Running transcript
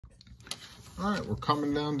All right, we're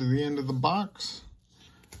coming down to the end of the box.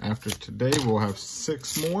 After today, we'll have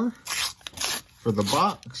 6 more for the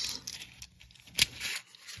box.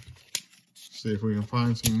 See if we can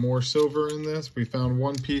find some more silver in this. We found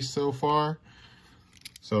 1 piece so far.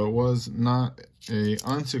 So it was not a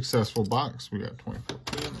unsuccessful box. We got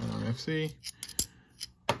 2014 NFC.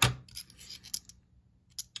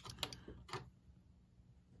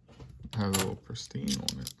 Has a little pristine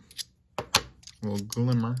on it. A little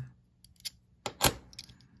glimmer.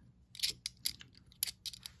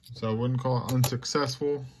 So I wouldn't call it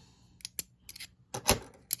unsuccessful.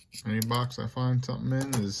 Any box I find something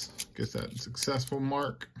in gets that successful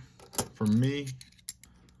mark from me.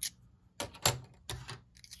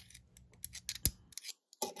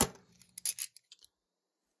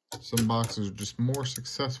 Some boxes are just more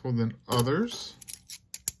successful than others.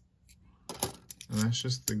 And that's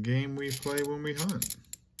just the game we play when we hunt.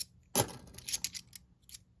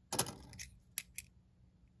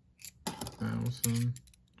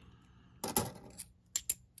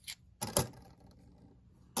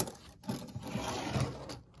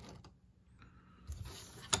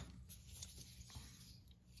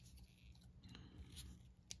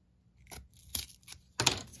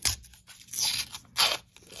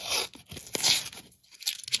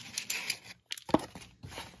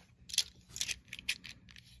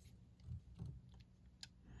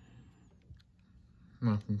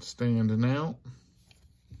 Nothing standing out.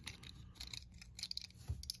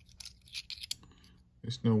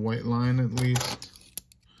 There's no white line at least.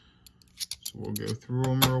 So we'll go through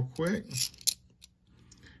them real quick.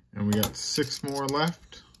 And we got 6 more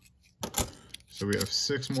left. So we have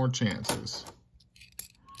 6 more chances.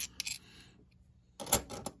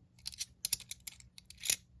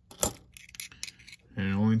 And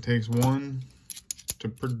it only takes 1 to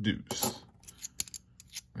produce.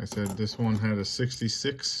 I said this one had a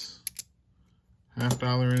 66 half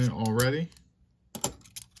dollar in it already.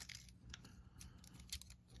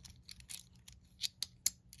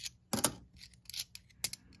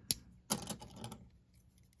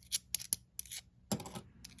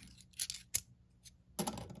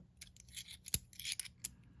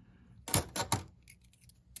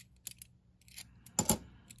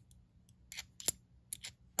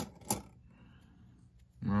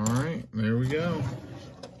 All right, there we go.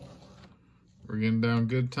 We're getting down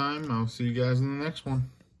good time. I'll see you guys in the next one.